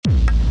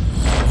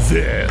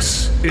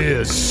This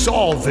is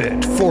Solve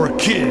It for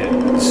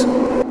Kids.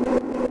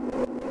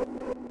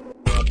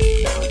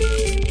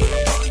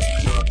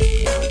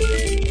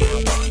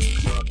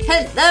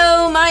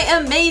 Hello, my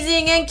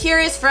amazing and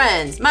curious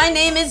friends. My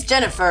name is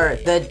Jennifer,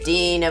 the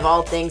Dean of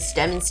all things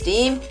STEM and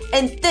STEAM,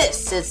 and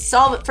this is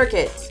Solve It for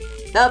Kids,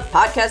 the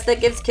podcast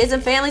that gives kids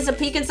and families a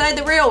peek inside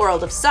the real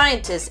world of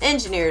scientists,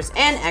 engineers,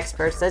 and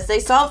experts as they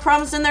solve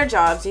problems in their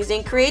jobs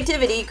using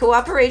creativity,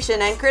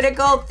 cooperation, and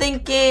critical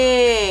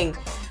thinking.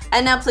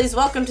 And now please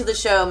welcome to the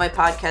show my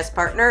podcast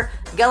partner,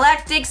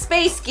 Galactic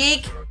Space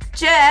Geek,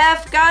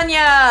 Jeff Gagne.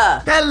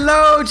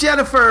 Hello,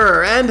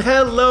 Jennifer, and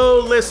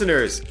hello,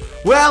 listeners.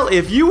 Well,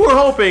 if you were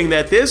hoping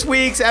that this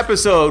week's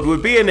episode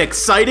would be an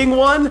exciting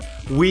one,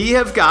 we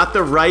have got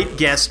the right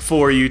guest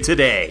for you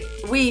today.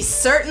 We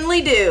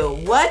certainly do.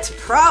 What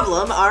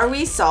problem are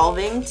we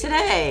solving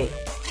today?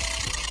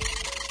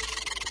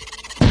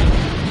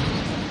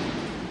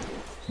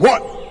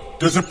 What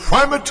does a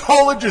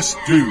primatologist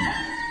do?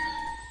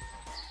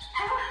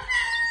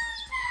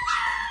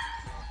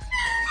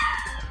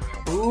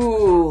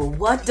 Ooh,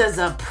 what does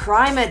a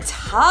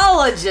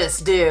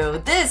primatologist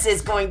do? This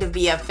is going to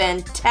be a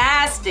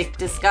fantastic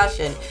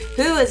discussion.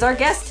 Who is our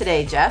guest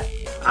today, Jeff?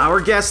 Our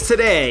guest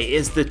today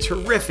is the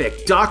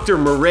terrific Dr.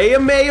 Maria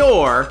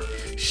Mayor.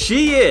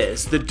 She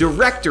is the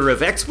Director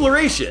of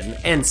Exploration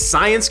and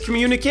Science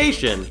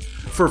Communication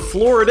for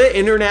Florida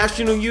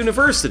International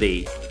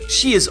University.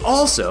 She is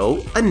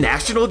also a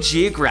National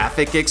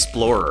Geographic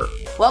explorer.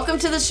 Welcome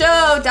to the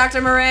show,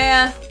 Dr.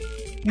 Maria.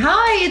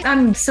 Hi,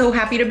 I'm so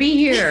happy to be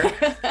here.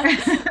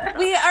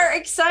 We are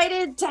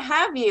excited to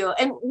have you,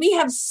 and we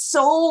have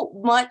so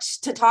much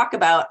to talk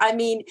about. I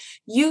mean,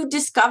 you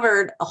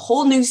discovered a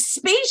whole new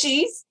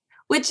species,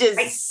 which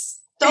is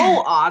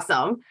so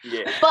awesome.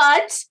 Yeah.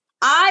 But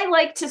I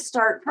like to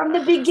start from the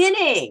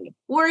beginning.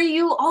 Were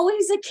you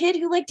always a kid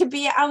who liked to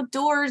be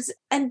outdoors,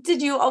 and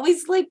did you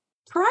always like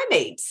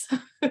primates?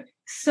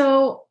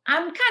 So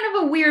I'm kind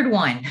of a weird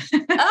one.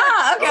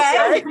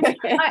 Okay.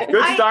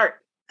 Good start.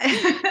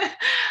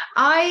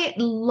 I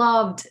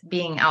loved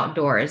being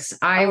outdoors.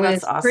 I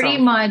was awesome. Pretty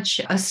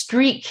much a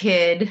street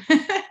kid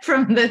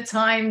from the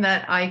time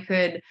that I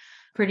could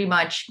pretty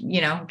much,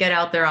 get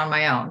out there on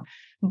my own.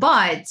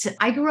 But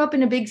I grew up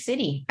in a big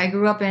city. I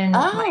grew up in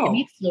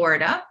Miami,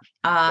 Florida,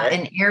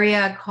 an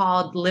area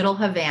called Little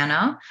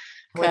Havana,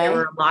 where there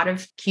were a lot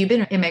of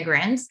Cuban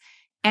immigrants.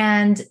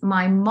 And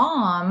my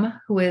mom,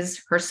 who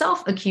is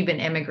herself a Cuban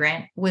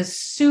immigrant, was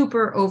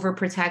super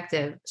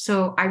overprotective.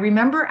 So I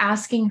remember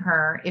asking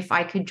her if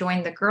I could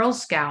join the Girl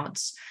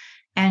Scouts.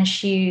 And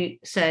she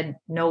said,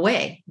 no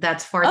way,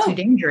 that's far too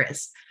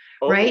dangerous.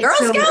 Right? Girl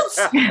Scouts?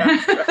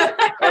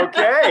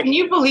 Okay. Can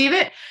you believe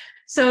it?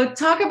 So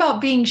talk about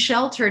being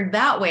sheltered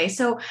that way.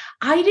 So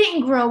I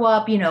didn't grow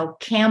up,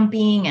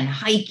 camping and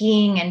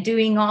hiking and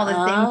doing all the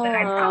things that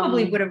I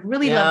probably would have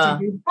really loved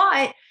to do.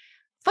 But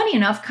funny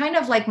enough, kind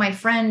of like my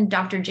friend,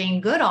 Dr.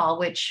 Jane Goodall,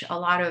 which a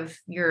lot of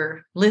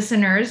your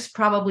listeners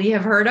probably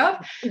have heard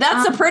of.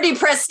 That's a pretty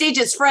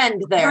prestigious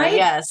friend there. Right?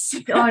 Yes.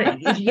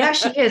 Yeah,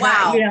 she is.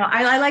 Wow.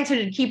 I like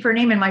to keep her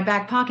name in my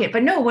back pocket.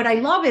 But no, what I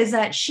love is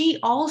that she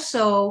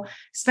also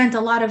spent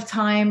a lot of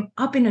time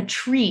up in a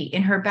tree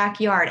in her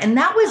backyard. And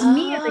that was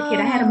me as a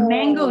kid. I had a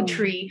mango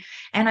tree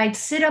and I'd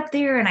sit up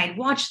there and I'd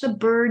watch the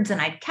birds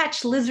and I'd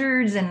catch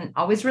lizards and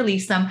always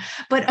release them.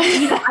 But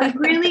I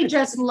really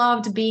just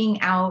loved being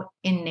out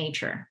in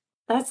nature.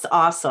 That's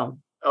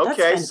awesome.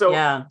 Okay,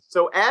 so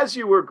as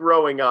you were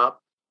growing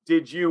up,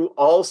 did you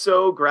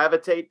also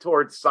gravitate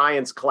towards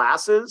science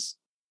classes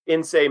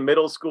in, say,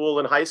 middle school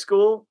and high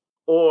school?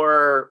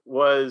 Or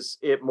was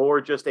it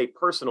more just a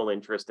personal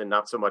interest and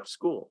not so much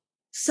school?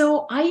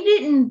 So I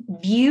didn't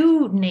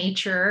view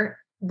nature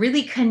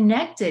really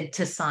connected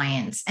to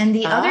science. And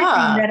the other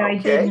thing that I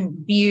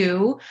didn't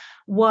view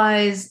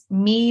was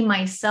me,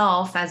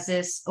 myself, as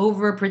this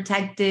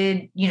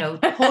overprotected,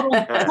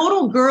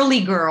 total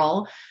girly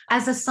girl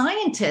as a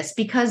scientist,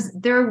 because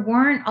there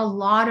weren't a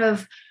lot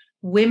of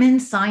women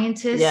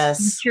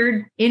scientists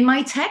featured in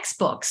my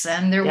textbooks,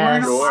 and there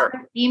weren't a lot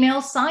of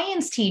female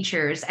science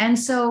teachers. And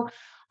so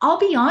I'll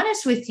be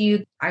honest with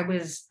you, I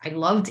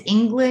loved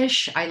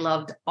English, I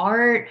loved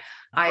art,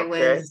 I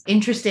was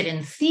interested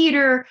in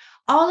theater,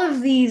 all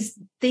of these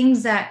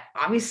things that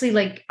obviously,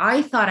 like,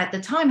 I thought at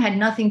the time had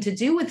nothing to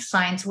do with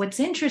science. What's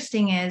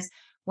interesting is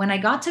when I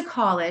got to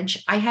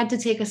college, I had to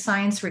take a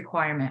science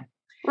requirement.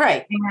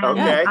 Right. And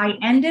I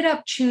ended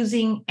up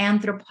choosing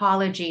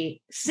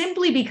anthropology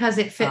simply because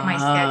it fit my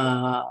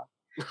schedule.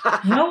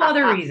 No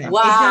other reason.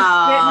 Wow. It just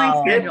fit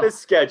my schedule. Fit the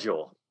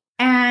schedule.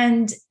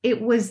 And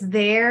it was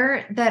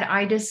there that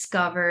I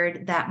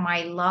discovered that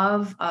my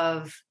love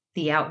of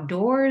the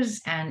outdoors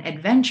and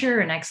adventure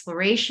and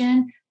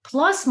exploration,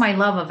 plus my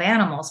love of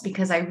animals,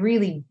 because I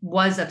really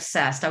was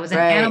obsessed. I was an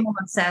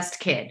animal-obsessed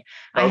kid.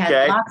 I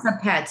had lots of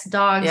pets,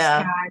 dogs,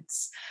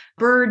 cats,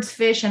 birds,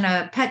 fish, and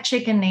a pet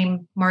chicken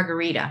named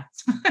Margarita.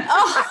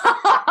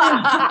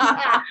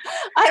 I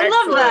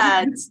love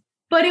that.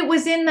 But it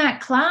was in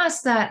that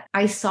class that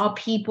I saw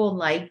people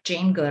like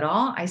Jane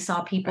Goodall. I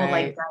saw people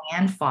like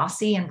Diane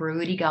Fossey and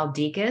Brahudi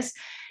Galdikas.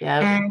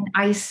 Yep. And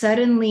I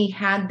suddenly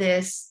had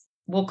this,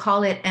 we'll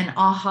call it an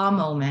aha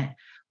moment,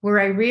 where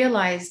I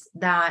realized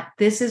that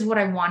this is what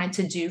I wanted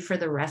to do for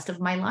the rest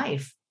of my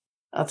life.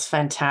 That's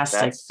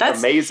fantastic. That's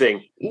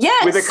amazing.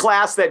 Yes. With a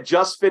class that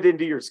just fit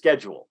into your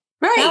schedule.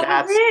 Right.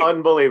 That's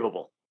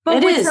unbelievable.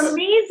 But what's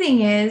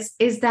amazing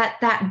is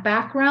that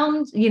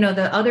background,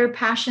 the other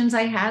passions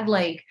I had,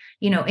 like,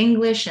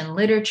 English and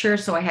literature.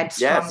 So I had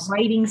strong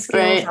writing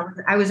skills.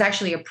 Right. I was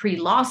actually a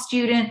pre-law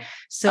student.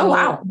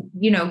 So,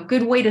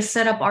 good way to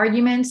set up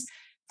arguments.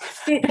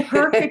 Fit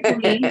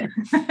perfectly.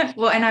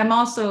 Well, and I'm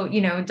also,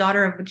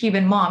 daughter of a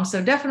Cuban mom.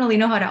 So definitely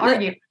know how to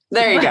argue.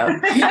 There you go.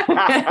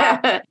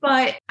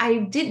 But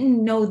I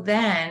didn't know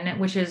then,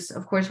 which is,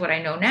 of course, what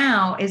I know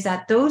now, is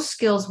that those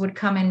skills would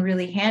come in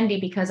really handy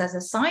because as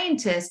a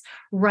scientist,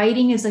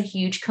 writing is a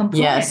huge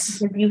component. Yes.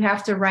 Because you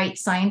have to write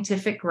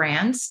scientific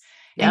grants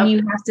and you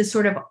have to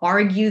sort of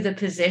argue the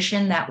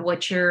position that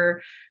what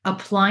you're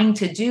applying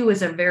to do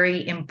is a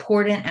very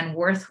important and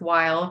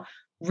worthwhile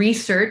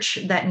research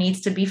that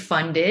needs to be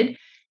funded.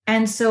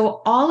 And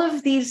so all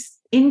of these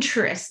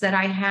interests that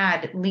I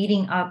had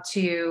leading up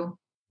to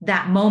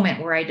that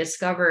moment where I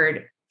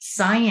discovered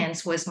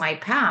science was my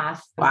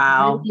path,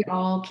 really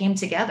all came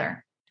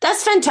together.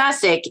 That's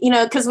fantastic.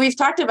 Because we've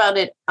talked about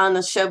it on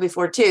the show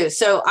before too.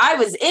 So I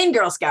was in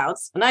Girl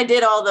Scouts and I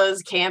did all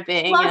those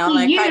camping and all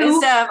that kind of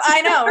stuff.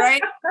 I know,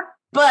 right?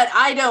 But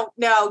I don't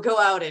now go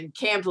out and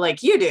camp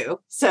like you do.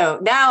 So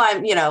now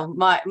I'm,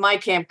 my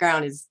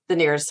campground is the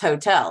nearest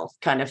hotel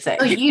kind of thing.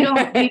 So you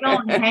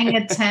don't hang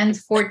a tent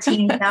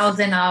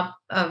 14,000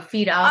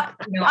 feet up.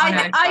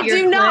 I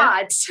do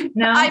not.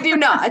 No, I do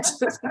not.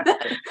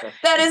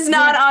 That is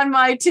not on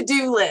my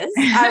to-do list.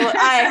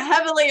 I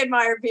heavily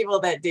admire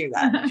people that do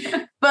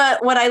that.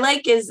 But what I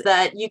like is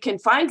that you can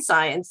find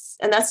science,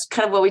 and that's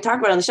kind of what we talk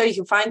about on the show. You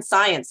can find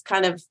science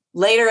kind of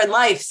later in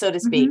life, so to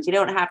speak. Mm-hmm. You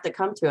don't have to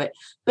come to it.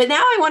 But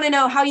now I want to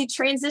know how you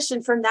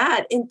transitioned from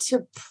that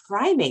into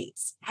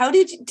primates. How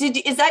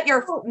is that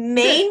your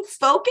main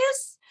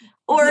focus,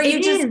 or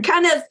you just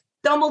kind of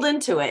stumbled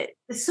into it?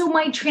 So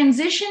my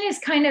transition is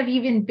kind of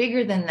even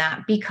bigger than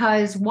that,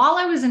 because while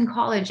I was in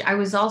college, I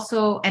was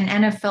also an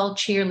NFL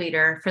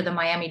cheerleader for the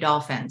Miami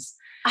Dolphins.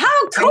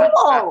 How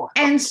cool.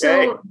 And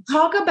so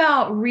talk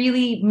about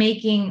really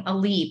making a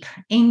leap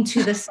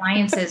into the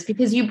sciences,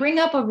 because you bring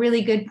up a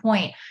really good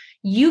point.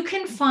 You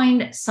can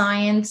find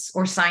science,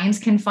 or science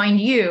can find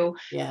you,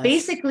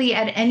 basically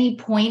at any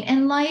point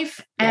in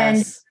life.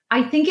 And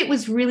I think it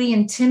was really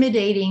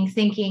intimidating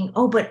thinking,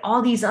 oh, but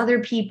all these other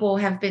people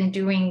have been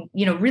doing,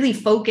 really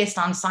focused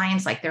on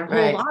science like their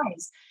whole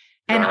lives.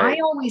 And I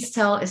always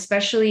tell,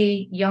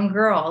 especially young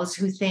girls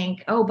who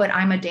think, oh, but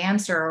I'm a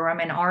dancer or I'm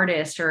an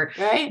artist or,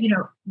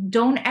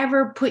 don't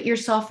ever put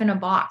yourself in a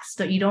box.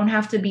 So you don't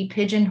have to be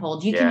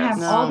pigeonholed. You can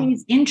have all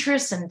these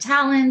interests and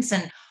talents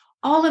and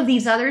all of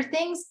these other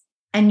things,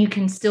 and you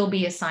can still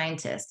be a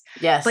scientist.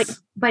 Yes.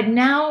 But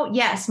now,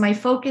 yes, my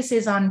focus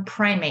is on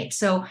primates.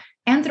 So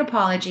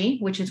anthropology,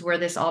 which is where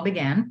this all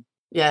began,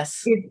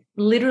 is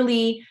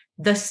literally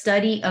the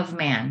study of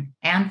man.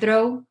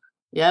 Anthro,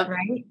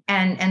 right?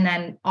 And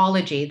then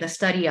ology, the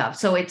study of.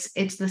 So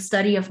it's the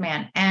study of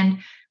man. And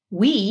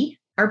we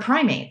are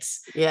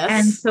primates. Yes.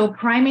 And so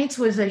primates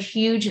was a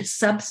huge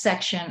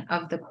subsection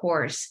of the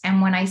course.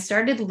 And when I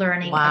started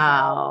learning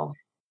about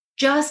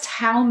just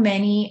how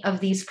many of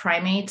these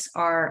primates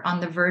are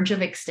on the verge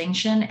of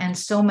extinction, and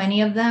so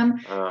many of them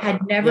had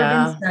never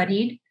been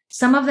studied.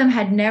 Some of them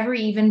had never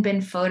even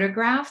been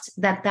photographed.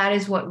 That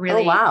is what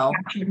really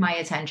captured my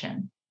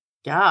attention.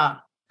 Yeah.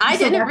 I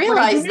didn't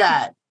realize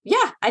that.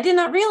 Yeah, I did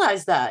not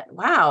realize that.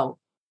 Wow.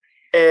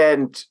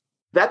 And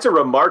that's a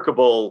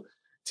remarkable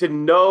to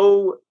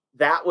know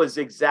that was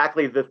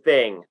exactly the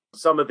thing.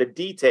 Some of the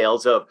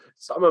details of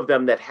some of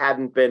them that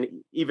hadn't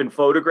been even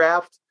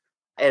photographed,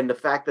 and the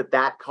fact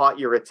that caught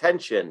your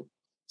attention.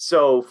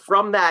 So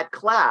from that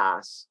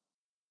class,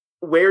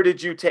 where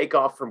did you take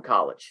off from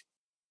college?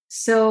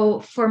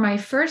 So for my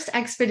first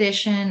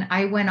expedition,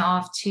 I went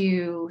off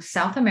to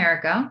South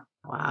America,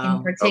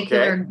 in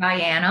particular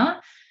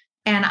Guyana.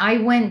 And I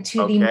went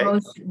to the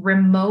most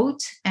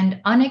remote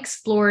and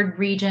unexplored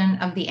region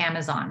of the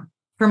Amazon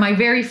for my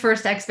very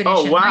first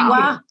expedition. Oh,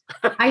 wow.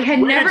 I had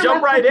never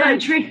left the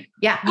country.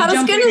 Yeah. I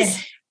was going to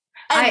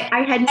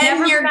I had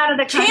never been out of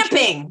the country.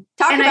 Camping.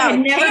 Talk about I had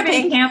never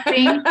camping. been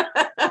camping.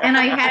 And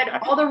I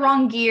had all the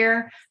wrong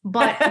gear.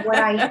 But what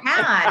I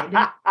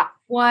had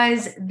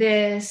was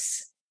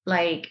this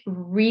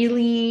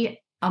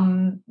really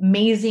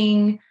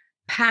amazing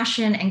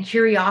passion and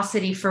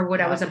curiosity for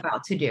what I was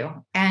about to do.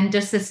 And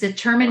just this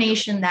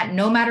determination that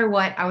no matter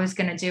what, I was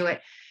going to do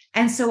it.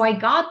 And so I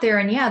got there,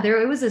 and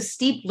it was a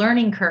steep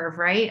learning curve,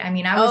 right? I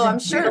mean, I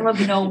was in the middle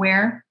of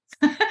nowhere,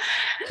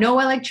 no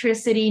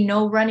electricity,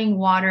 no running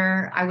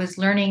water. I was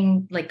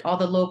learning all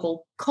the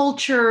local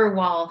culture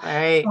while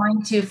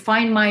trying to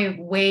find my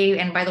way.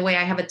 And by the way,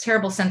 I have a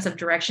terrible sense of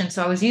direction.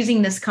 So I was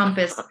using this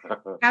compass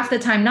half the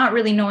time, not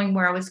really knowing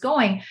where I was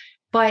going.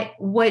 But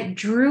what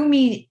drew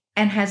me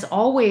and has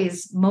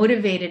always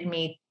motivated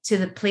me to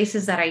the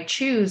places that I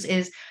choose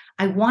is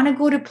I want to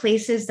go to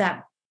places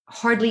that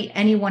hardly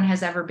anyone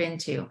has ever been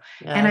to.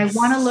 Yes. And I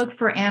want to look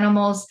for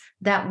animals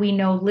that we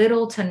know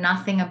little to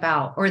nothing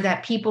about, or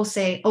that people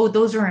say, oh,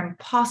 those are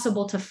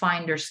impossible to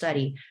find or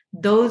study.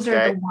 Those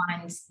are the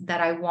ones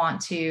that I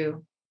want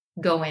to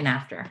go in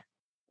after.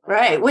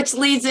 Right. Which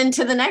leads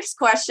into the next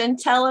question.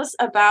 Tell us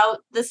about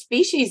the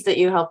species that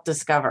you helped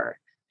discover.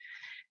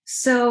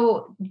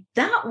 So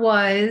that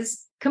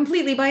was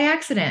completely by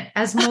accident,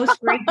 as most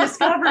great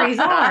discoveries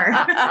are.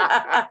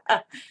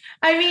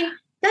 I mean,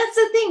 that's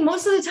the thing.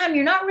 Most of the time,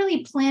 you're not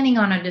really planning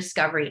on a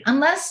discovery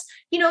unless,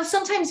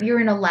 sometimes you're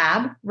in a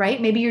lab, right?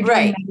 Maybe you're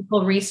doing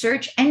medical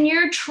research and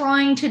you're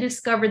trying to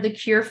discover the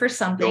cure for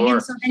something.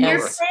 Sure. And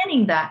you're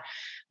planning that.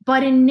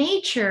 But in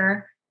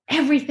nature,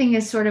 everything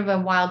is sort of a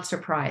wild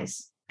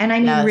surprise. And I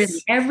mean,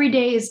 really, every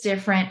day is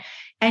different.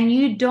 And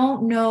you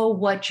don't know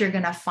what you're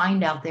going to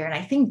find out there. And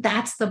I think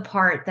that's the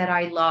part that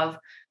I love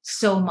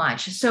so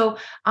much. So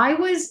I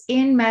was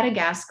in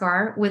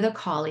Madagascar with a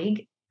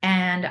colleague,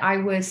 and I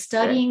was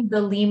studying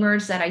the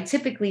lemurs that I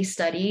typically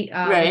study,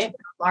 which are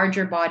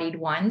larger bodied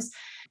ones.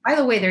 By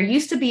the way, there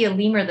used to be a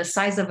lemur the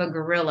size of a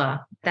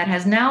gorilla that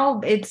has now,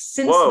 it's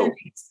since been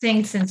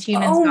extinct since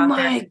humans got there. Oh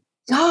my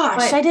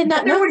gosh, I did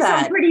not know that. There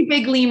were some pretty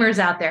big lemurs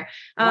out there.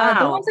 The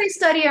ones I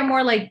study are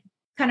more like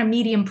kind of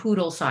medium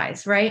poodle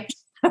size, right?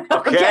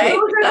 Okay.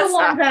 Those are the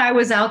ones that I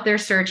was out there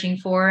searching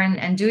for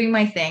and doing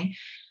my thing.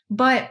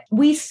 But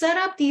we set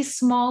up these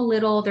small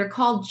little, they're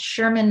called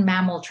Sherman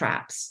mammal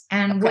traps.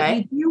 And what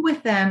you do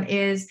with them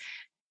is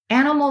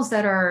animals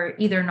that are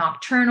either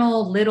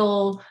nocturnal,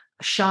 little,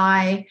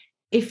 shy.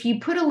 If you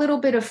put a little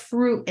bit of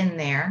fruit in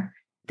there,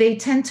 they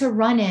tend to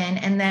run in.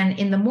 And then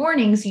in the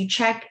mornings, you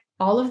check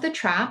all of the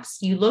traps,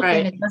 you look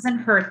in, it doesn't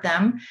hurt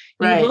them.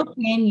 You look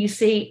in, you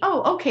see,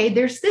 oh, okay,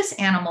 there's this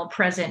animal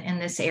present in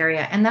this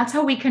area. And that's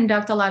how we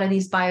conduct a lot of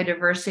these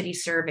biodiversity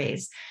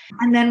surveys.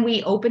 And then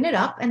we open it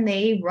up and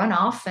they run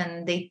off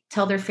and they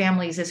tell their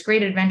families this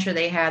great adventure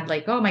they had,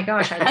 like, oh my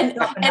gosh. And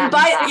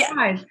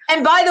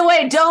by the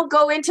way, don't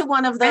go into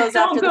one of those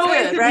after the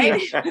food, right?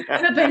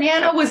 The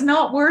banana was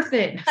not worth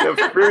it.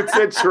 The fruit's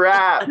a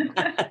trap.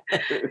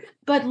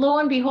 But lo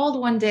and behold,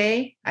 one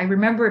day, I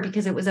remember it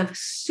because it was a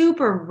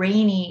super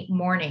rainy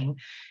morning.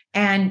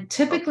 And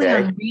typically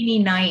on rainy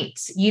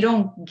nights, you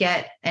don't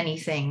get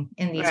anything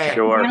in these traps.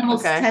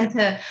 Animals tend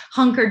to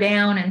hunker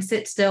down and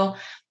sit still.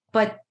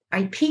 But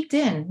I peeked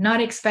in,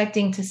 not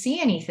expecting to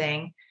see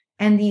anything.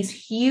 And these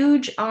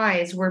huge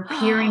eyes were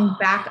peering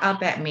back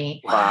up at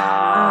me.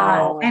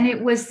 Wow. And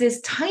it was this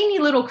tiny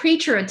little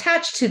creature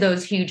attached to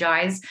those huge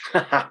eyes,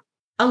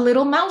 a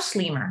little mouse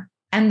lemur.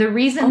 And the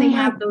reason they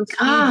have those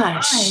huge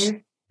eyes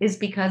is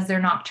because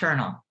they're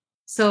nocturnal.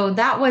 So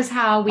that was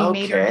how we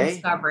made our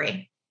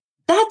discovery.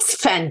 That's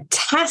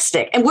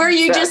fantastic. And were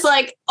you just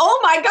like, oh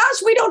my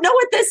gosh, we don't know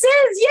what this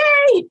is.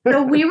 Yay.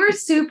 So we were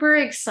super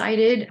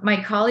excited.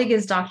 My colleague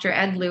is Dr.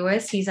 Ed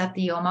Lewis. He's at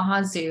the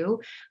Omaha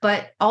Zoo,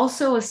 but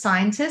also a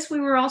scientist.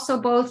 We were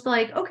also both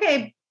like,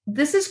 okay,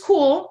 this is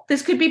cool.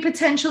 This could be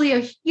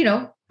potentially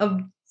a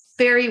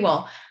very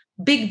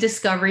big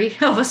discovery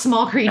of a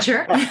small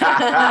creature.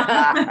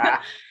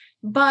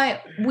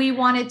 But we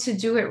wanted to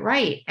do it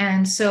right.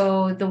 And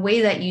so the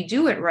way that you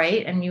do it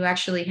right, and you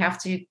actually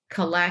have to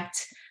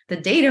collect the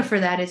data for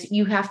that, is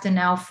you have to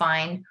now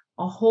find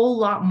a whole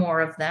lot more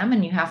of them,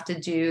 and you have to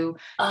do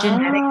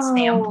genetic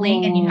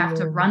sampling, and you have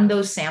to run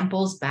those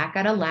samples back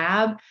at a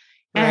lab.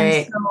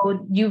 And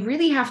so you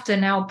really have to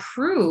now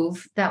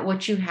prove that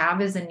what you have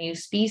is a new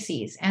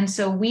species. And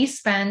so we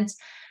spent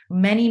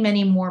many,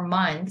 many more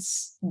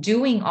months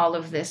doing all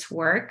of this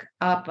work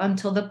up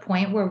until the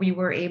point where we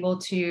were able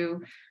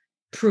to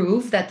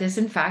prove that this,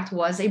 in fact,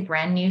 was a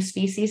brand new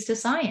species to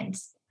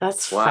science.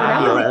 That's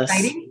fabulous. That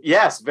exciting.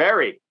 Yes,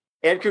 very.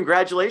 And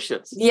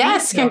congratulations.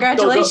 Yes,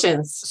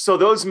 congratulations. So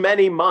those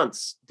many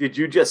months, did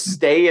you just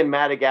stay in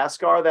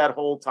Madagascar that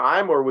whole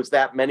time, or was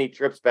that many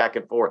trips back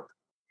and forth?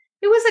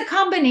 It was a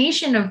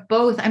combination of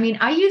both. I mean,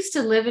 I used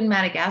to live in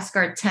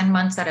Madagascar 10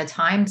 months at a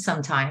time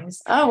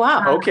sometimes. Oh,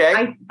 wow.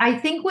 Okay. I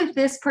think with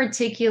this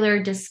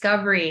particular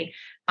discovery,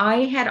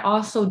 I had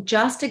also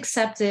just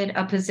accepted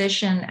a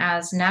position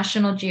as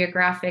National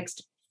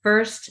Geographic's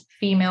first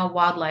female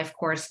wildlife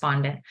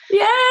correspondent. Yay!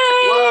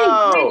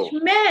 Whoa.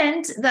 Which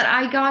meant that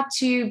I got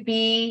to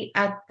be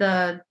at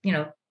the,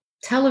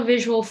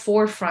 televisual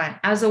forefront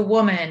as a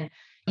woman,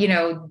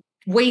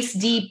 waist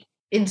deep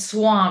in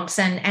swamps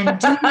and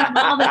doing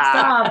all the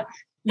stuff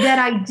that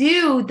I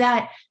do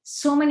that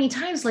so many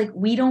times, like,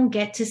 we don't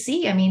get to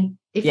see. I mean,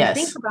 if you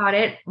think about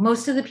it,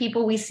 most of the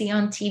people we see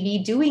on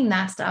TV doing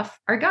that stuff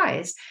are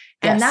guys.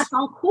 And that's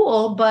all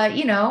cool. But,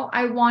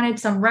 I wanted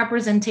some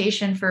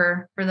representation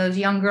for those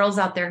young girls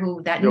out there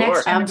that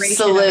next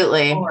generation of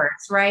explorers,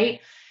 right?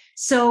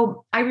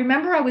 So I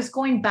remember I was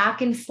going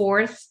back and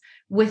forth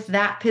with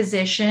that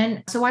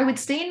position. So I would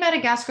stay in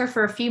Madagascar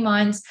for a few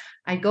months.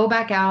 I'd go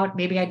back out.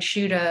 Maybe I'd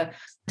shoot a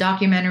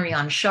documentary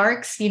on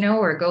sharks,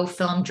 or go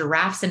film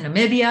giraffes in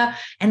Namibia.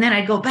 And then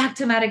I'd go back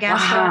to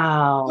Madagascar.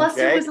 Wow. Plus,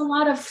 there was a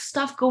lot of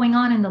stuff going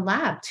on in the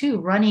lab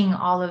too, running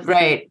all of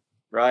the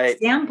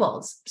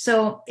samples.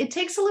 So it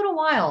takes a little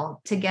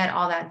while to get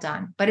all that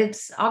done. But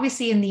it's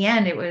obviously in the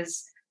end, it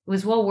was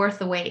well worth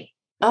the wait.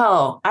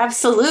 Oh,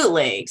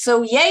 absolutely.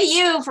 So yay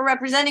you for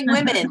representing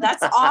women.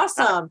 That's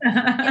awesome.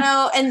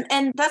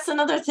 And that's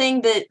another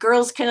thing that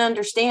girls can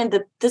understand,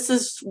 that this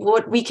is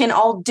what we can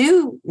all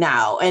do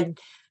now. And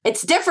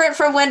it's different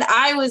from when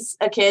I was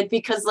a kid,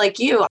 because like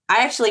you,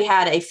 I actually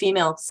had a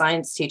female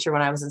science teacher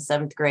when I was in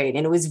 7th grade,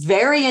 and it was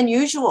very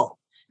unusual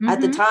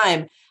at the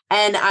time.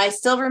 And I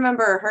still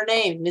remember her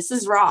name,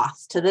 Mrs.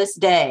 Roth, to this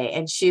day.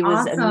 And she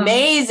was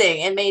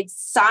amazing and made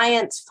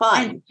science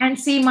fun. And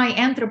see, my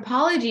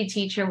anthropology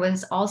teacher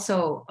was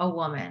also a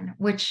woman,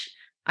 which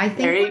I think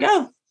there you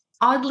go.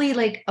 Oddly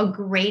like a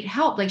great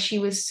help. Like she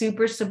was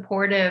super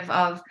supportive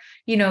of,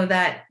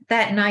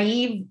 that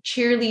naive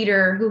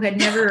cheerleader who had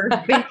never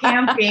been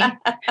camping.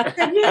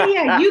 Said,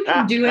 yeah, you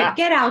can do it.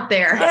 Get out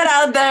there. Get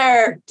out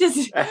there.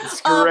 That's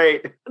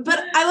great.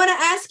 But I want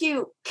to ask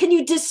you, can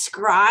you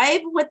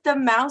describe what the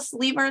mouse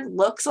lemur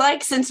looks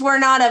like, since we're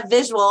not a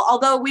visual,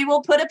 although we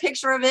will put a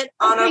picture of it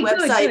on our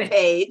website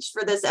page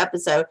for this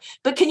episode.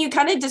 But can you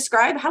kind of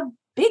describe how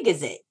big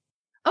is it?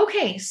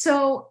 Okay,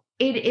 so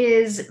it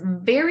is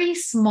very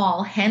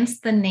small, hence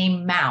the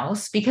name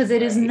mouse, because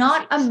it is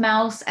not a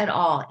mouse at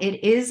all.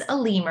 It is a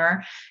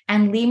lemur,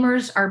 and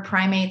lemurs are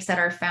primates that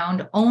are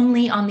found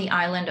only on the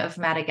island of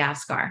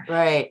Madagascar.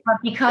 Right. But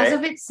because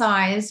of its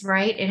size,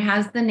 it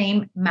has the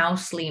name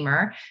mouse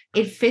lemur.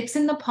 It fits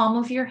in the palm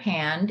of your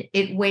hand.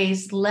 It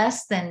weighs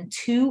less than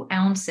 2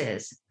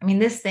 ounces. I mean,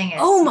 this thing is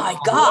oh my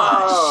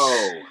gosh.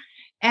 Whoa.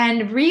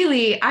 And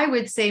really, I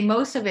would say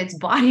most of its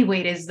body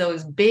weight is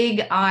those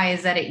big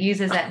eyes that it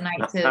uses at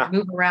night to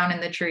move around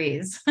in the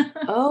trees.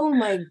 Oh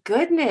my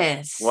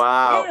goodness.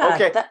 Wow. Yeah,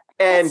 okay.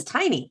 that's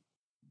tiny.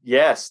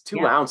 Yes,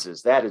 2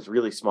 ounces. That is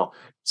really small.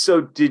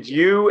 So did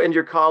you and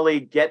your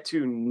colleague get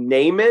to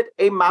name it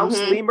a mouse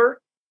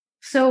lemur?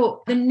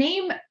 So the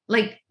name,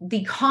 like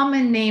the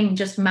common name,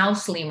 just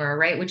mouse lemur,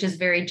 which is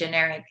very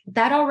generic,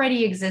 that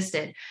already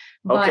existed.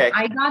 But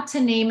I got to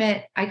name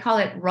it, I call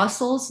it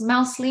Russell's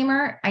mouse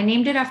lemur. I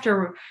named it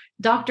after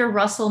Dr.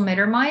 Russell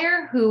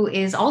Mittermeier, who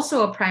is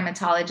also a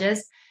primatologist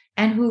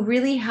and who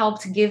really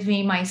helped give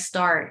me my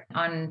start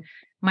on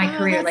my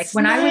career. Like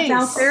when I was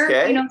out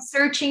there,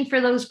 searching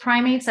for those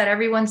primates that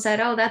everyone said,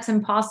 oh, that's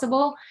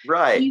impossible.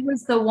 Right. He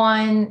was the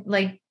one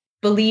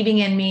believing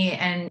in me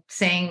and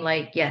saying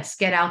yes,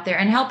 get out there,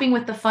 and helping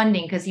with the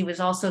funding, because he was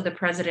also the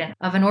president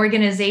of an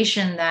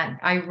organization that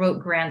I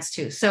wrote grants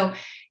to. So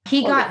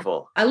he got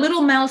a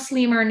little mouse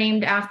lemur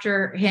named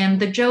after him.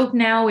 The joke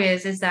now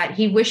is that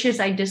he wishes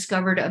I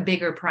discovered a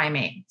bigger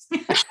primate.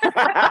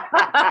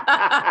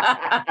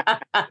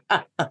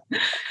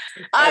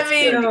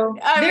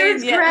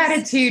 There's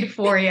gratitude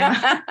for you.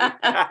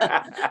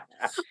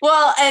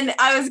 Well, and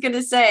I was going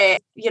to say,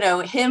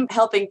 him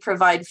helping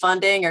provide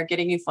funding or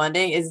getting you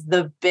funding is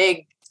the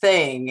big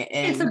thing.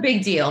 It's a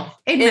big deal.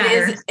 It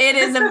matters. It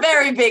is a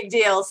very big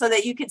deal, so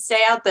that you could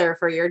stay out there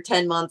for your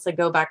 10 months and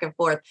go back and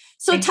forth.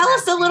 So tell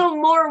us a little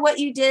more what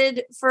you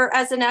did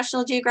as a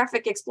National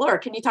Geographic explorer.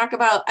 Can you talk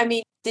about,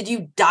 did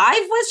you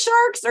dive with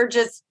sharks, or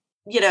just,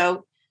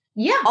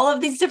 all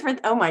of these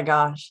different, oh my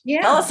gosh. Yeah.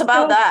 Tell us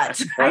about that.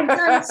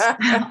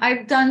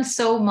 I've done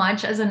so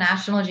much as a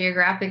National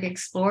Geographic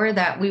explorer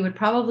that we would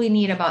probably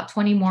need about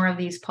 20 more of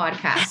these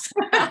podcasts.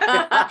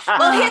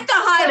 Well, hit the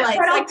highlights.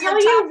 But I'll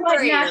tell you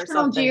what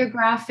National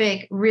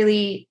Geographic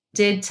really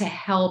did to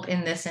help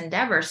in this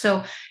endeavor.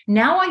 So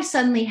now I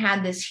suddenly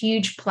had this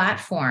huge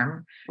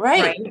platform,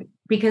 right?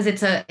 Because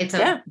it's a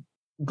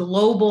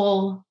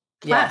global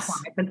platform.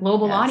 It's a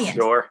global audience.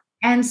 Sure.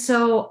 And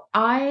so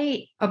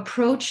I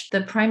approached the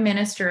Prime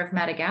Minister of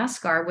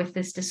Madagascar with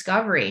this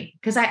discovery,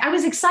 because I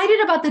was excited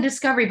about the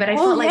discovery, but I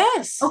felt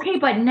okay,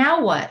 but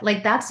now what?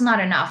 That's not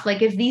enough.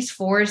 If these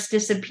forests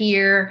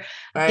disappear,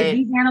 if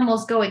these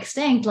animals go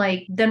extinct,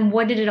 then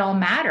what did it all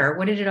matter?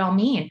 What did it all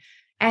mean?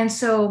 And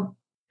so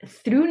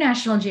through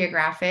National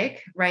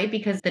Geographic,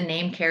 because the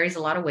name carries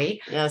a lot of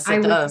weight, I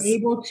was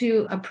able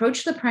to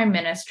approach the Prime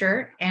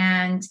Minister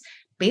and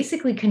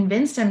basically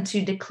convinced him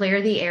to declare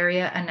the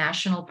area a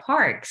national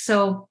park.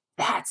 So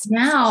that's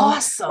now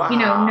awesome.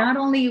 Not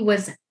only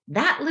was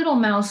that little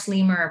mouse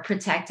lemur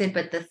protected,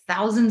 but the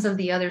thousands of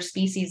the other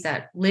species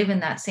that live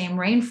in that same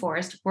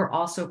rainforest were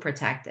also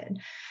protected.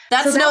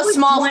 That's no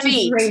small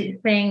feat.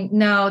 Great thing.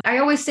 No, I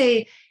always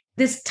say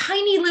this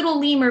tiny little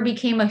lemur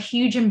became a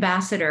huge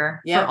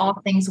ambassador for all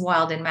things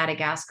wild in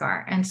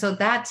Madagascar. And so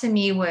that to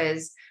me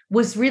was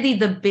really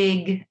the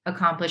big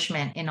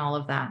accomplishment in all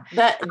of that.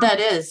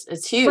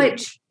 It's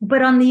huge.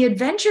 But on the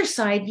adventure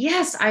side,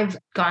 yes, I've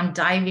gone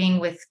diving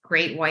with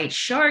great white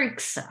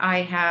sharks.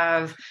 I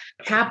have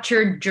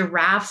captured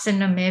giraffes in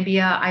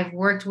Namibia. I've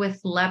worked with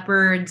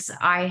leopards.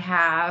 I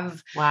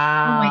have,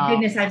 wow. Oh my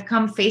goodness, I've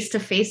come face to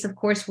face, of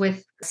course,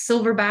 with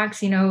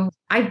silverbacks.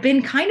 I've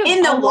been kind of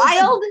in the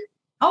wild.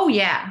 Oh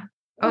yeah.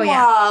 Oh,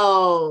 yeah.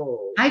 Wow.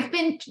 I've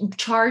been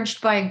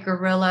charged by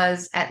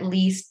gorillas at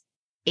least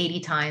 80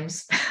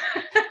 times.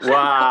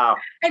 Wow.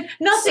 And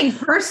nothing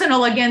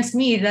personal against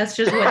me. That's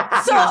just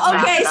what.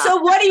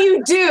 So what do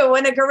you do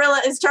when a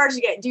gorilla is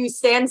charging it? Do you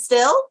stand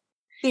still?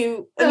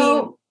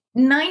 So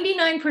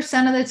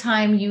 99% of the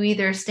time you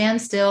either stand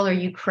still or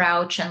you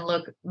crouch and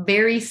look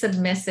very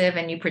submissive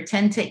and you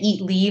pretend to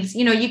eat leaves.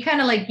 You know, you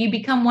kind of like, you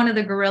become one of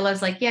the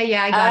gorillas like, yeah,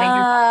 I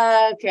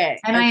got it. Okay.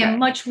 And I am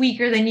much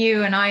weaker than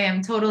you and I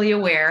am totally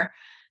aware.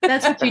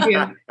 That's what you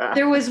do.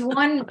 There was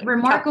one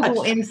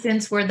remarkable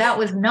instance where that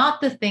was not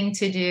the thing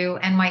to do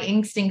and my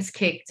instincts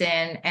kicked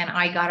in and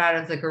I got out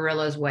of the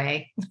gorilla's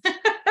way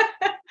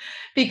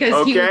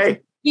because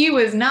he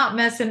was not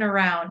messing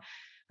around.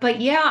 But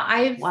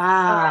yeah,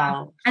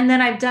 wow. And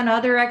then I've done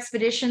other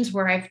expeditions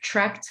where I've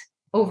trekked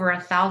over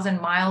 1,000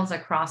 miles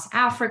across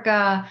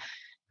Africa.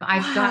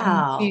 I've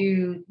gotten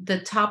to the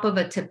top of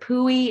a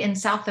tepui in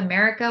South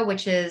America,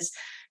 which is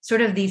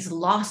sort of these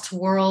lost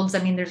worlds.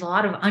 I mean, there's a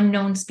lot of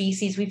unknown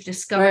species. We've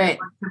discovered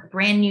a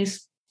brand new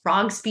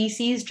frog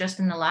species just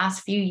in the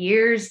last few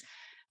years.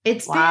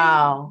 It's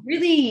been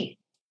really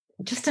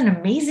just an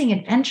amazing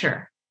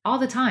adventure all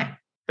the time.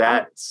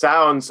 That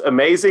sounds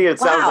amazing. It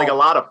sounds like a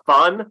lot of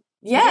fun.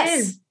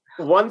 Yes.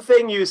 One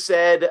thing you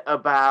said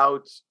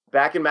about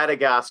back in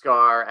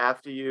Madagascar,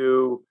 after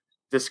you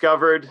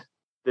discovered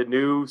the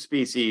new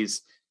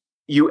species,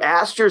 you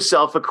asked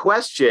yourself a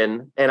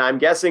question, and I'm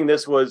guessing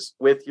this was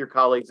with your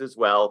colleagues as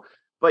well,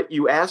 but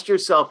you asked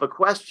yourself a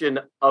question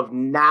of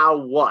now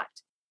what?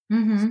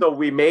 Mm-hmm. So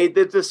we made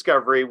the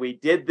discovery, we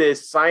did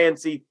this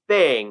sciencey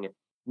thing,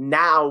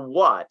 now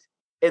what?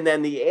 And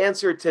then the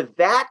answer to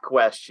that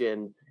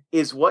question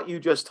is what you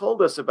just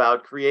told us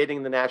about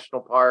creating the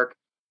national park.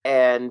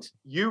 And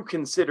you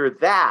consider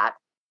that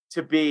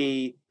to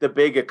be the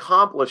big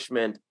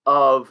accomplishment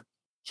of.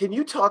 Can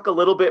you talk a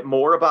little bit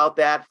more about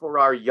that for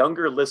our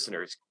younger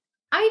listeners?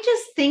 I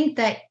just think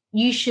that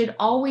you should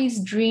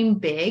always dream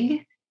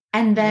big.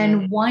 And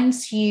then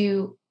once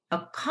you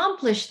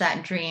accomplish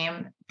that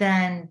dream,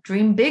 then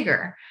dream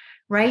bigger,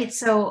 right?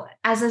 So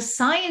as a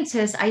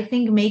scientist, I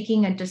think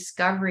making a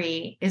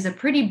discovery is a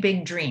pretty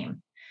big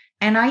dream.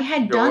 And I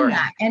had done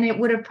that, and it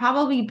would have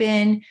probably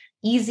been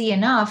easy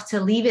enough to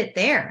leave it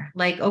there.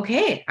 Like,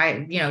 okay,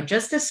 I,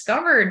 just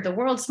discovered the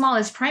world's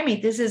smallest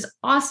primate. This is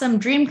awesome.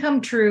 Dream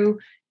come true,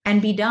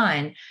 and be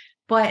done.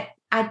 But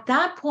at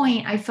that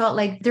point, I felt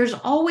like there's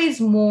always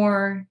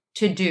more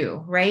to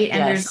do, right?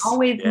 And there's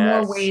always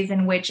more ways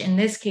in which, in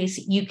this case,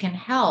 you can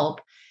help.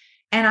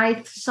 And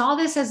I saw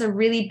this as a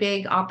really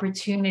big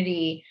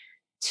opportunity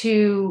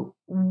to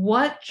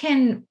what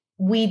can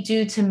we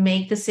do to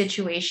make the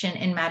situation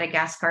in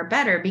Madagascar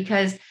better?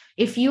 Because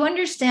if you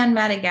understand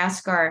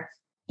Madagascar,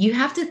 you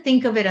have to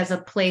think of it as a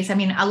place. I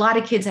mean, a lot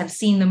of kids have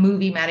seen the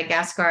movie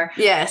Madagascar.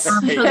 Yes. So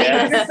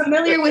they're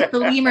familiar with the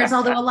lemurs,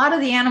 although a lot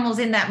of the animals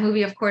in that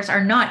movie, of course,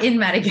 are not in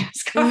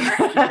Madagascar.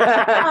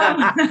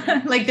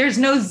 Like there's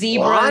no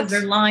zebras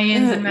or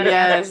lions in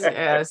Madagascar.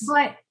 Yes.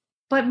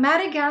 But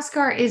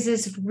Madagascar is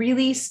this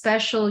really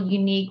special,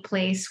 unique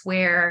place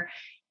where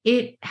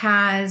it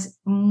has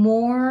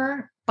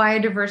more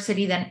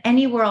biodiversity than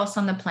anywhere else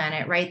on the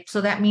planet, right?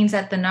 So that means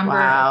that the number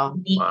of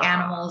unique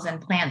animals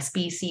and plant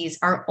species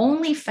are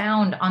only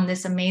found on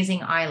this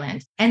amazing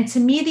island. And to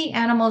me, the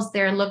animals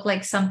there look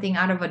like something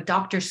out of a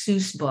Dr.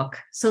 Seuss book.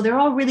 So they're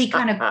all really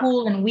kind of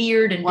cool and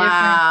weird and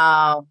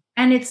different.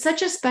 And it's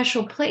such a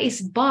special place,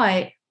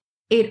 but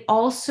it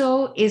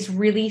also is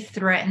really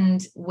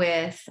threatened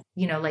with,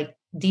 like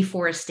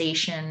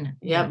deforestation,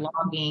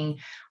 logging.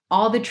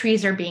 All the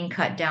trees are being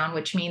cut down,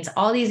 which means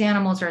all these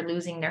animals are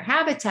losing their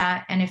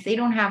habitat. And if they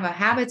don't have a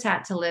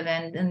habitat to live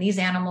in, then these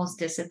animals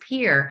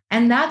disappear.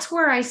 And that's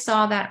where I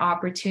saw that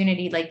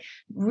opportunity, like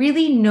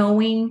really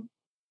knowing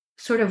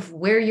sort of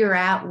where you're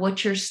at,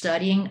 what you're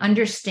studying,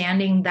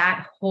 understanding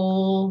that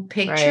whole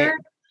picture.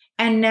 Right.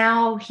 And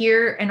now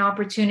here an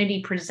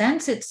opportunity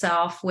presents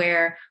itself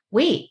where,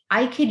 wait,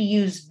 I could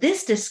use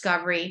this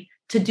discovery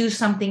to do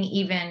something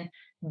even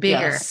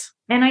bigger. Yes.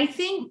 And I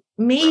think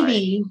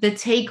maybe the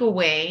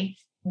takeaway,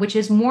 which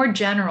is more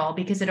general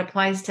because it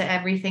applies to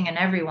everything and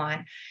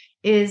everyone,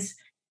 is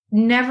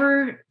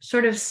never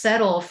sort of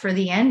settle for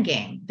the end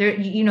game. There,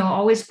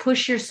 always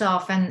push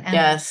yourself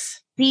and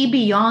see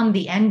beyond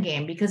the end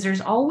game because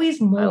there's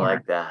always more. I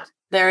like that.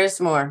 There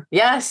is more.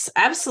 Yes,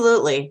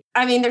 absolutely.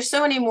 I mean, there's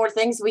so many more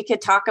things we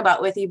could talk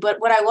about with you, but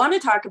what I want to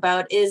talk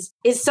about is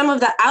some of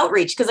the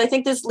outreach, because I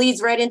think this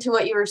leads right into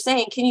what you were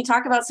saying. Can you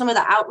talk about some of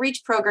the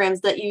outreach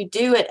programs that you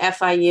do at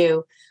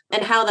FIU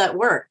and how that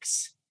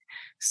works?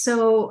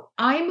 So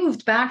I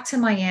moved back to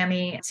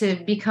Miami to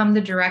become the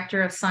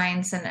director of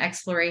science and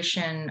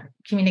exploration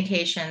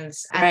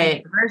communications at the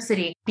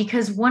university,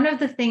 because one of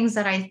the things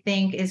that I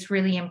think is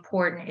really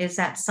important is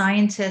that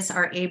scientists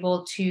are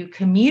able to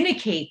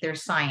communicate their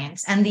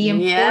science and the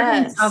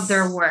importance of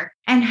their work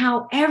and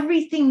how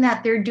everything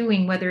that they're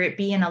doing, whether it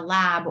be in a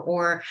lab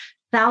or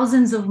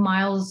thousands of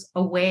miles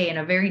away in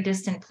a very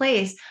distant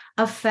place,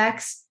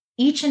 affects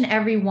each and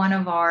every one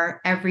of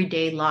our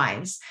everyday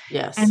lives.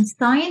 Yes. And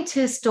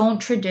scientists don't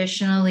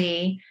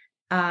traditionally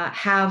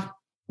have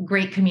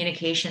great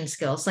communication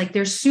skills. Like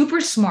they're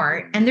super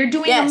smart and they're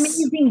doing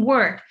amazing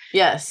work.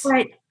 Yes.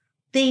 But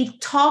they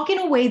talk in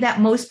a way that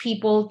most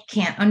people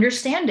can't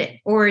understand it,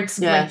 or it's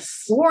like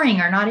boring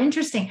or not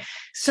interesting.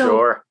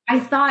 So I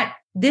thought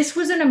this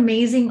was an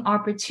amazing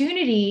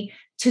opportunity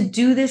to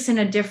do this in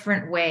a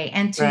different way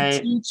and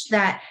to teach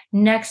that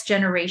next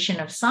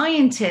generation of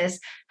scientists,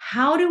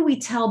 how do we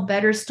tell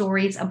better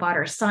stories about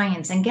our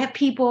science and get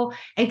people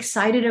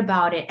excited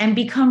about it and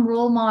become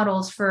role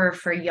models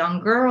for young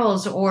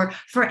girls or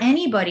for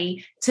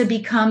anybody to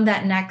become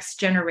that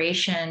next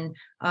generation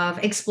of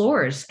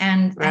explorers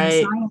and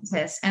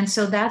scientists. And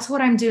so that's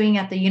what I'm doing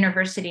at the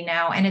university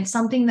now. And it's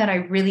something that I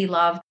really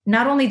love.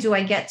 Not only do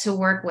I get to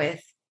work with,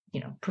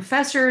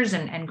 professors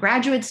and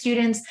graduate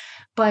students,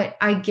 but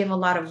I give a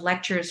lot of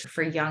lectures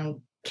for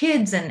young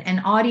kids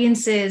and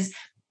audiences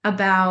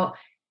about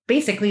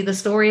basically the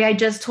story I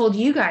just told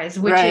you guys,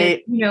 which is,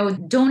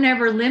 don't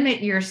ever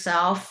limit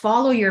yourself,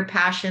 follow your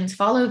passions,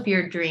 follow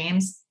your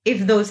dreams.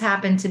 If those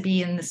happen to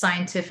be in the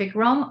scientific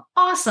realm,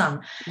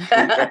 awesome.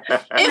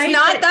 If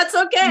not, that's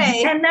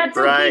okay. And that's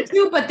okay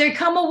too. But they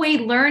come away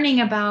learning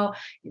about,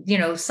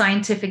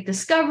 scientific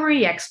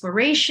discovery,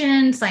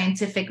 exploration,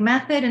 scientific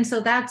method. And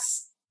so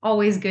that's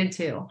always good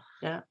too.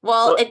 Yeah.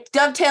 Well, it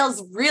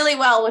dovetails really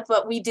well with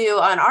what we do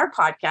on our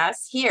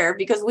podcast here,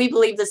 because we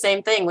believe the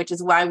same thing, which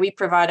is why we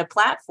provide a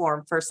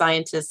platform for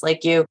scientists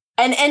like you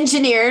and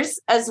engineers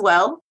as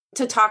well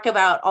to talk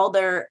about all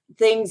their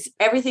things,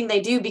 everything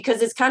they do,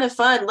 because it's kind of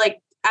fun. Like,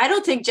 I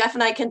don't think Jeff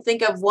and I can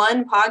think of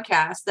one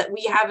podcast that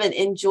we haven't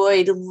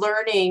enjoyed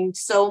learning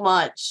so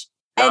much.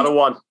 Not a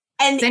one.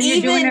 And then you're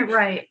doing it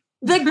right.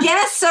 The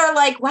guests are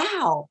like,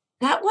 wow,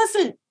 that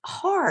wasn't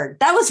hard.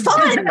 That was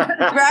fun,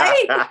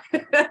 right?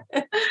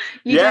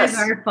 You guys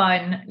are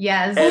fun.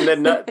 Yes.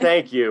 And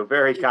thank you.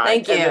 Very kind.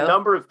 Thank you. And the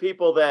number of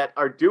people that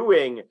are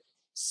doing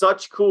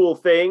such cool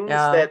things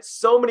that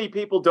so many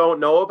people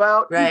don't know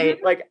about.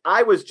 Right. Like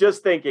I was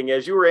just thinking,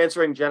 as you were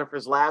answering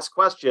Jennifer's last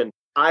question,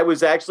 I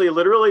was actually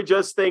literally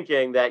just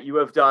thinking that you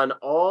have done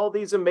all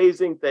these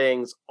amazing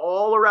things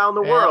all around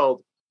the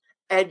world.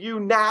 And you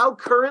now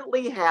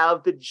currently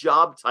have the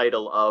job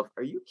title of,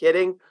 are you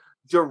kidding?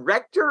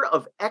 Director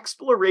of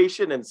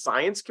Exploration and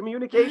Science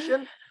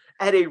Communication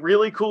at a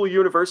really cool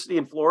university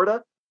in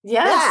Florida.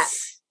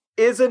 Yes.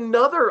 That is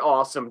another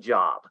awesome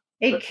job.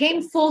 It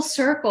came full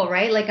circle,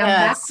 right? Like I'm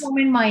back home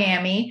in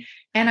Miami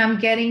and I'm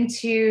getting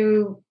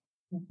to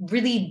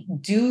really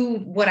do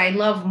what I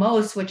love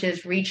most, which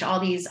is reach all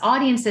these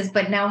audiences,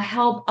 but now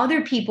help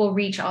other people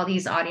reach all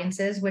these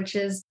audiences, which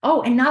is,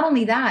 and not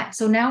only that.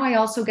 So now I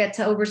also get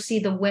to oversee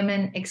the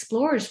Women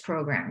Explorers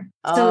program.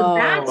 So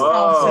that's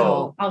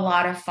also a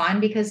lot of fun,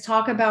 because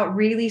talk about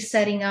really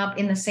setting up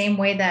in the same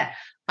way that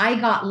I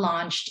got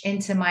launched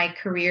into my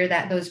career,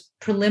 that those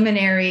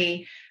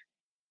preliminary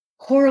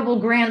horrible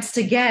grants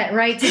to get,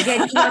 right? To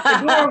get you out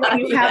the door when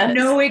you have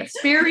no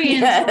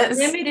experience or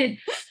limited.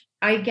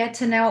 I get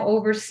to now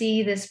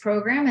oversee this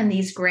program and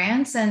these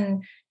grants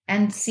and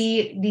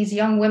see these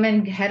young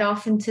women head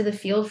off into the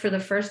field for the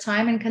first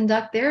time and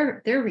conduct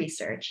their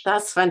research.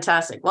 That's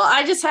fantastic. Well,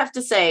 I just have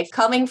to say,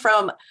 coming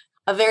from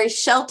a very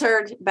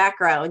sheltered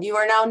background, you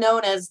are now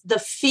known as the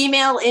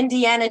female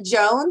Indiana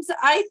Jones.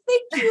 I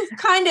think you've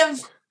kind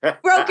of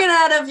broken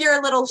out of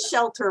your little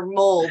shelter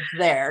mold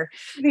there.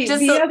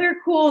 The other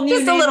cool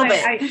new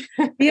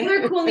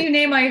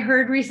name I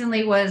heard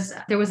recently was,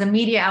 there was a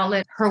media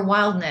outlet, Her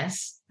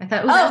Wildness. I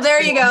thought,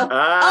 there you go.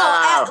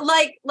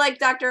 Like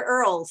Dr.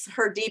 Earl's,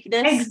 Her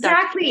Deepness.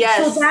 Exactly.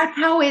 Yes. So that's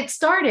how it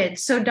started.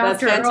 So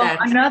Dr. Earl,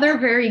 another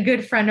very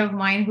good friend of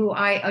mine who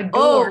I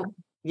adore.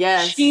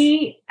 Yes.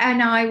 She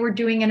and I were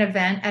doing an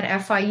event at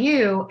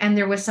FIU, and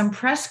there was some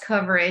press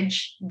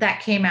coverage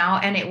that came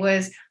out, and it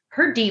was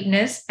Her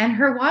Deepness and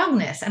Her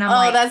Wildness. And I'm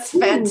like, that's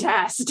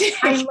fantastic.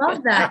 I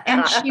love that.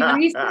 And she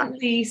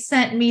recently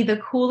sent me the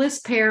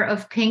coolest pair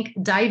of pink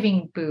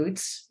diving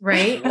boots,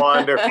 right?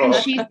 Wonderful. And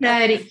she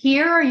said,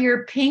 here are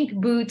your pink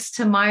boots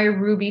to my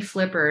ruby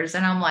flippers.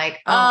 And I'm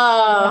like,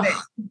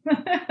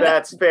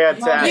 that's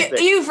fantastic.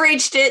 You've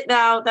reached it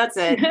now. That's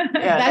it.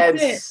 Yeah.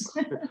 That's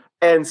it.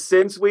 And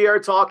since we are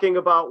talking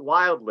about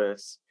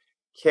wildness,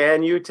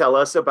 can you tell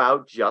us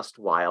about Just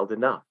Wild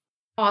Enough?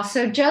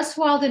 So Just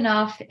Wild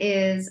Enough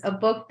is a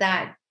book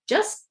that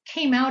just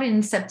came out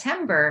in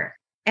September,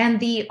 and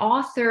the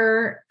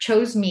author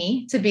chose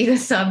me to be the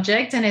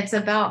subject. And it's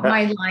about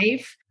my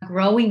life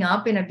growing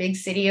up in a big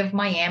city of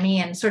Miami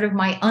and sort of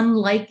my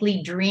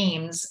unlikely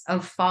dreams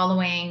of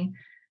following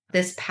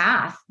this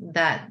path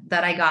that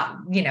I got,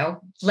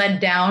 led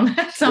down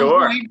at some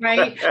point,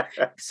 right?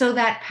 So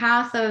that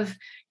path of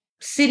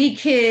city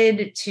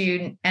kid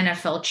to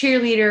NFL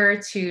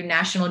cheerleader to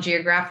National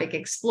Geographic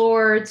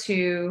explorer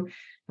to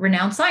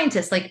renowned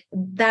scientist, like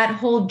that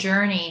whole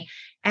journey.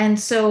 And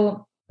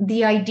so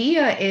the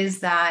idea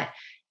is that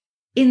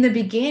in the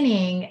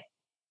beginning,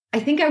 I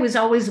think I was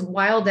always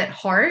wild at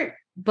heart,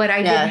 but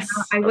I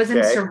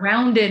wasn't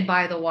surrounded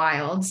by the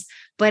wilds.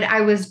 but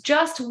I was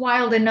just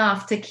wild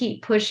enough to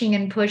keep pushing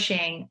and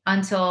pushing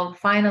until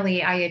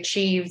finally I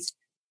achieved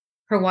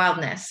her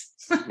wildness.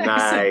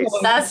 Nice.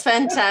 That's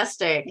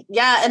fantastic.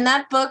 Yeah. And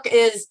that book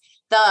is,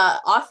 the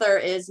author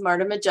is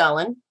Marta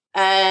Magellan,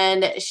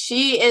 and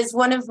she is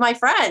one of my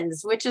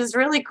friends, which is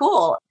really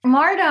cool.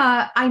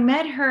 Marta, I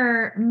met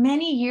her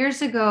many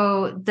years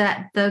ago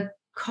that the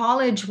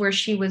college where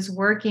she was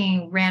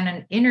working ran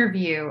an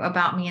interview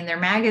about me in their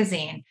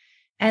magazine.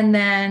 And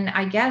then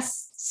I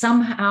guess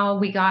somehow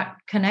we got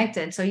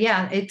connected. So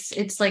yeah,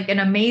 it's like an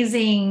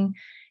amazing,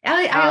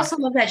 I also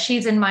love that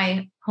she's in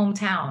my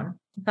hometown.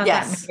 I thought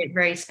that made it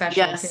very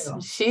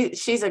special too.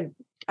 She's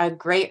a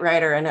great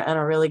writer and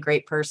a really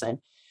great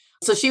person.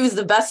 So she was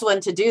the best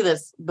one to do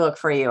this book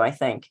for you, I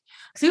think.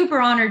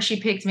 Super honored she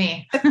picked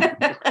me.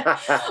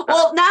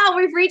 Well, now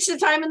we've reached the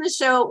time in the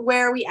show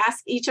where we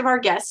ask each of our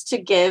guests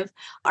to give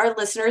our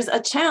listeners a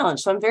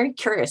challenge. So I'm very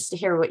curious to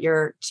hear what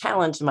your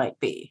challenge might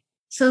be.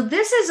 So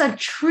this is a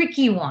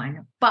tricky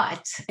one,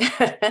 but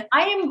I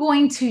am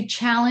going to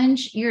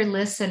challenge your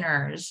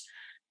listeners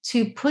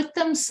to put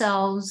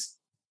themselves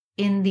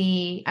in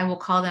the, I will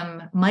call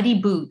them muddy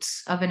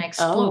boots of an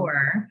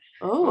explorer.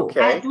 Oh,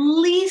 okay. At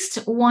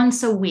least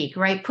once a week,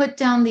 right? Put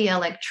down the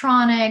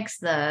electronics,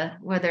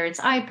 whether it's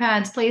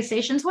iPads,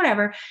 PlayStations,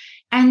 whatever,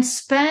 and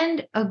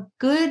spend a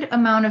good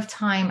amount of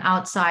time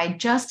outside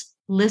just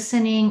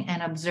listening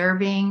and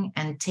observing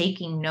and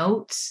taking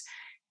notes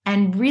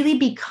and really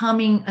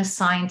becoming a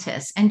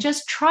scientist, and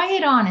just try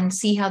it on and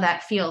see how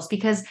that feels.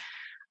 Because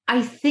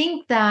I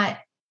think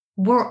that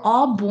we're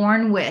all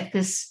born with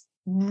this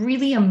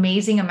really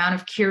amazing amount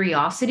of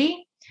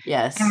curiosity.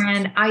 Yes.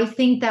 And I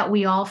think that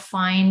we all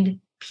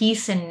find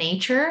peace in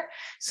nature.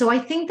 So I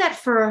think that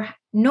for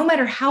no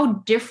matter how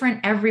different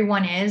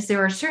everyone is,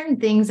 there are certain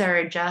things that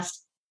are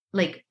just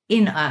like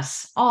in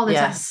us all the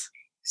time.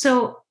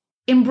 So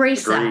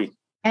embrace that.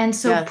 And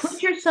so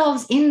put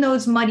yourselves in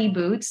those muddy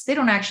boots. They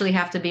don't actually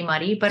have to be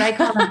muddy, but I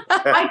call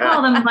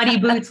them muddy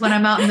boots when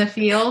I'm out in the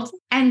field,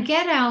 and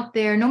get out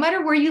there. No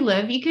matter where you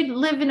live, you could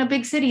live in a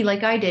big city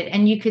like I did,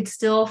 and you could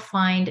still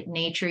find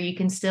nature. You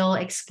can still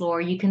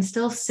explore. You can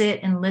still sit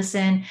and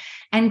listen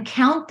and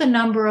count the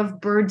number of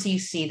birds you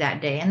see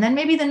that day. And then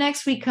maybe the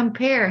next week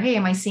compare, hey,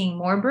 am I seeing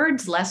more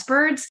birds, less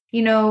birds?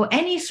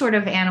 Any sort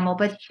of animal,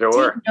 but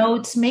take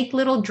notes, make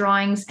little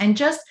drawings, and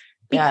just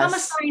become a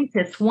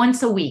scientist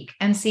once a week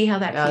and see how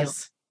that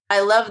feels.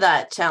 I love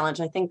that challenge.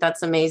 I think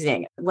that's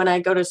amazing. When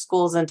I go to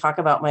schools and talk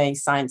about my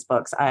science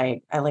books,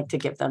 I like to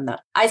give them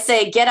that. I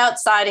say, get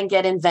outside and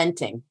get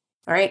inventing.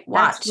 All right.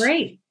 Watch. That's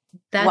great.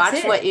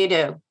 Watch what you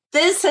do.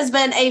 This has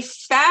been a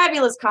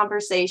fabulous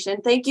conversation.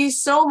 Thank you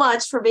so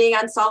much for being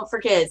on Solve It for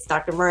Kids,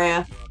 Dr.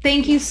 Maria.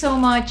 Thank you so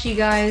much, you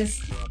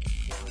guys.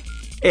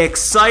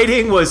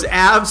 Exciting was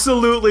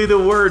absolutely the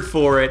word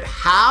for it.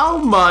 How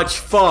much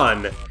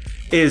fun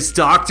is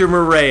Dr.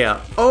 Maria?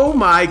 Oh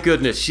my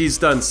goodness, she's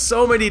done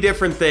so many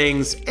different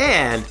things,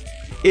 and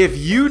if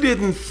you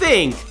didn't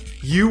think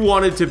you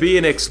wanted to be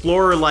an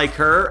explorer like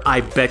her,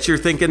 I bet you're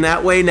thinking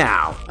that way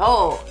now.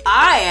 Oh,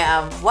 I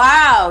am.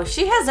 Wow,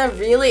 she has a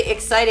really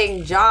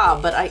exciting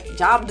job,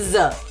 jobs,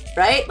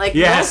 right? Like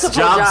multiple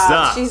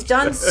jobs. She's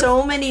done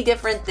so many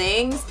different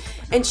things,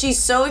 and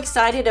she's so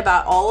excited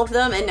about all of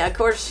them, and of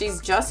course,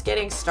 she's just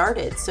getting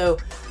started. So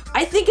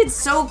I think it's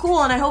so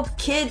cool, and I hope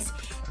kids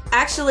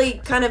actually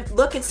kind of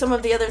look at some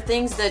of the other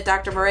things that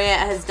Dr. Maria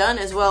has done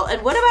as well.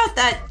 And what about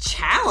that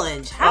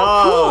challenge?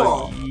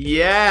 How cool.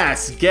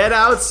 Yes, get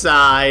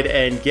outside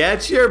and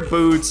get your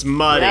boots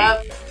muddy.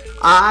 Yep.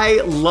 I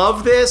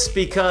love this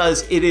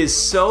because it is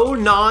so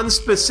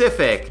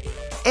non-specific.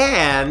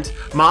 And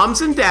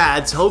moms and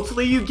dads,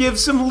 hopefully you give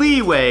some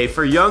leeway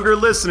for younger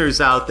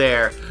listeners out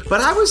there. But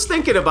I was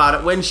thinking about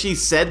it when she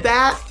said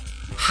that.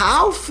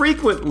 How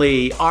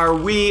frequently are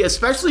we,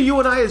 especially you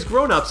and I as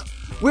grown-ups,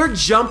 we're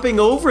jumping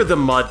over the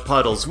mud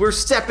puddles. We're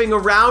stepping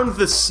around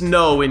the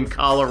snow in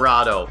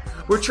Colorado.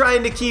 We're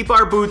trying to keep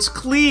our boots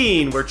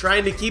clean. We're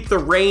trying to keep the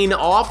rain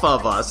off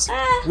of us.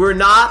 We're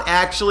not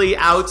actually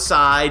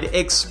outside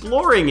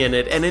exploring in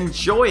it and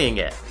enjoying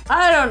it.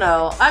 I don't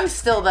know. I'm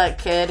still that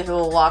kid who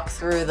will walk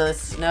through the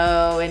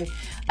snow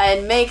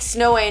and make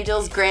snow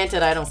angels.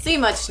 Granted, I don't see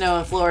much snow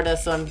in Florida,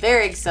 so I'm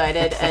very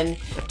excited. And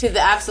to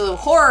the absolute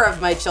horror of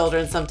my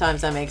children,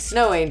 sometimes I make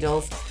snow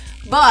angels.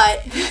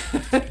 But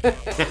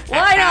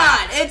why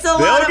not? It's a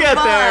lot of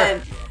fun.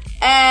 There.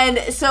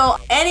 And so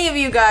any of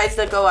you guys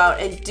that go out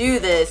and do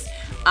this,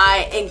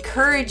 I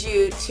encourage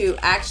you to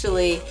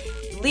actually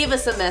leave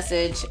us a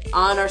message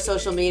on our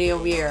social media.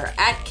 We are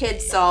at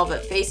KidsSolve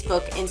at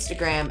Facebook,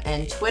 Instagram,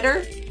 and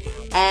Twitter.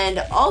 And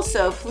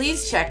also,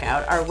 please check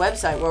out our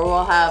website where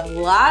we'll have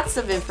lots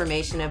of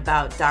information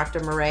about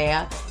Dr.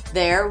 Maria.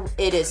 There,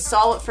 it is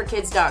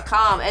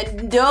solveitforkids.com.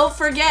 And don't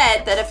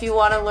forget that if you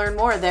want to learn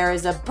more, there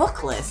is a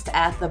book list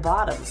at the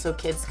bottom so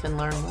kids can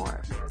learn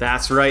more.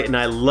 That's right. And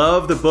I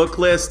love the book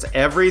list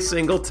every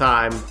single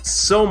time.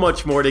 So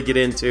much more to get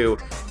into.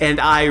 And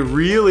I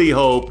really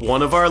hope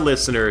one of our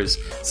listeners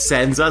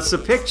sends us a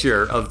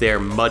picture of their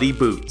muddy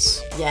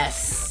boots.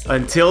 Yes.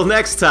 Until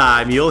next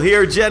time, you'll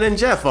hear Jen and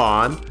Jeff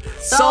on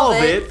Solve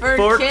It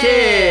for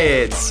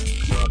Kids.